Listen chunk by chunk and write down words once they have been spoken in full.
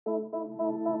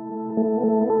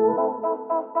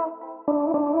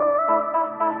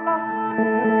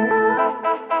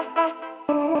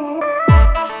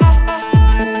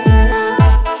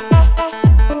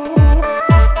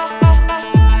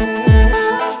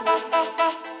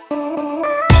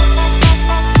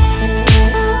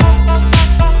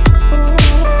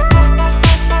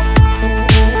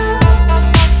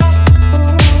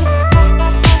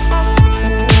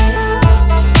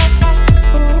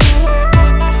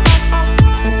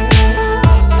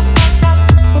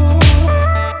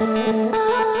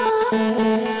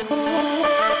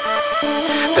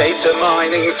Data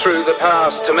mining through the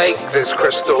past to make this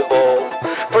crystal ball.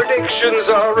 Predictions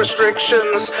are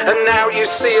restrictions, and now you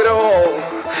see it all.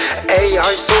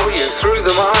 I saw you through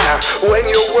the mire when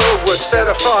your world was set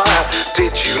afire.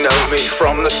 Did you know me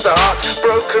from the start?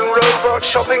 Broken robot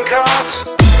shopping cart.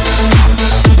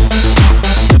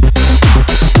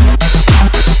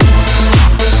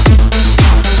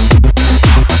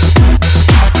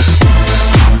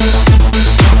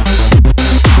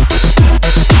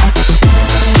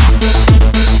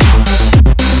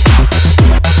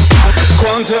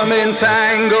 I'm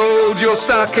entangled, you're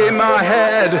stuck in my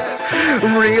head,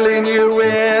 reeling you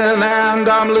in and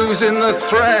I'm losing the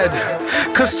thread.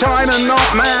 'Cause time and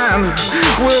not man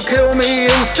will kill me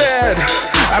instead.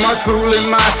 Am I fooling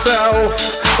myself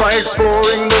by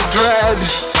exploring the dread?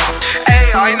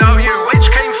 I know you, which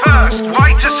came first?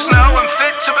 White as snow and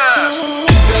fit to burst.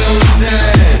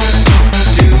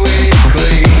 Do it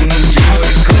clean, do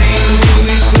it clean, do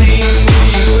it clean. Will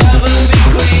you ever be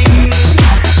clean?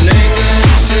 Naked,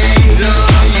 ashamed,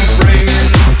 are you framing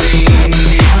the scene?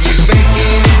 If you fake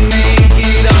it and make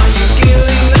it, are you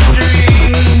killing the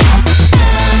dream?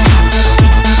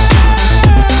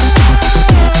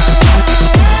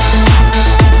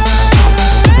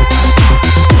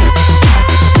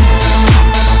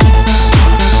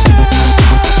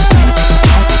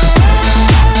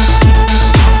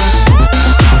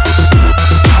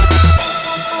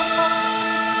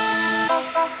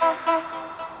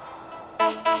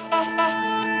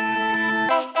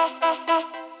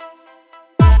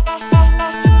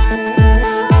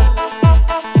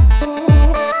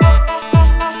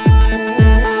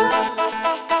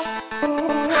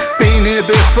 Been here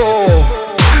before,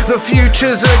 the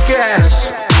future's a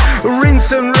guess.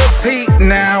 Rinse and repeat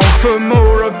now for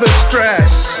more of the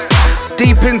stress.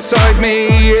 Deep inside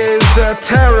me is a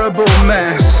terrible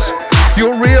mess.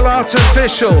 You're real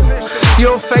artificial,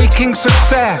 you're faking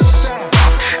success.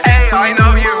 I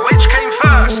know you, which came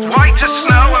first? White as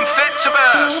snow